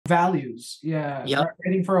Values, yeah. Yep.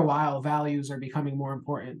 Writing for a while, values are becoming more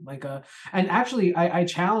important. And actually, I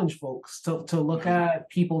challenge folks to look Mhm. at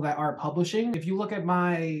people that are publishing. If you look at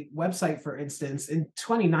my website, for instance, in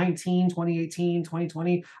 2019, 2018,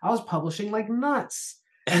 2020, I was publishing like nuts.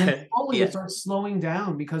 And then slowly it Yeah. starts slowing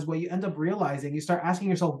down because what you end up realizing, you start asking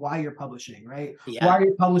yourself why you're publishing, right? Why Yeah.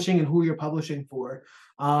 you're publishing and who you're publishing for.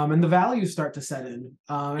 And the values start to set in.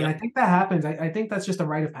 And I Yep. think that happens. I think that's just a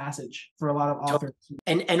rite of passage for a lot of To- authors.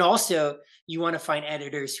 and also you want to find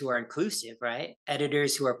editors who are inclusive, right?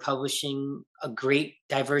 Editors who are publishing a great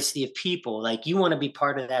diversity of people. Like you want to be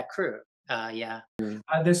part of that crew. Yeah.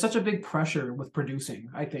 There's such a big pressure with producing,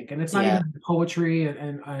 I think, and it's not Yeah. even poetry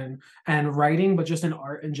and writing, but just in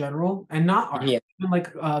art in general, and not art, Yeah. even like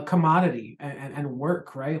commodity and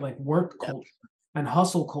work, right? Like work Yep. culture and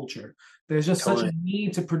hustle culture. There's just such a Totally.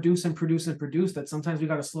 need to produce and produce and produce that sometimes we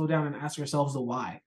got to slow down and ask ourselves the why.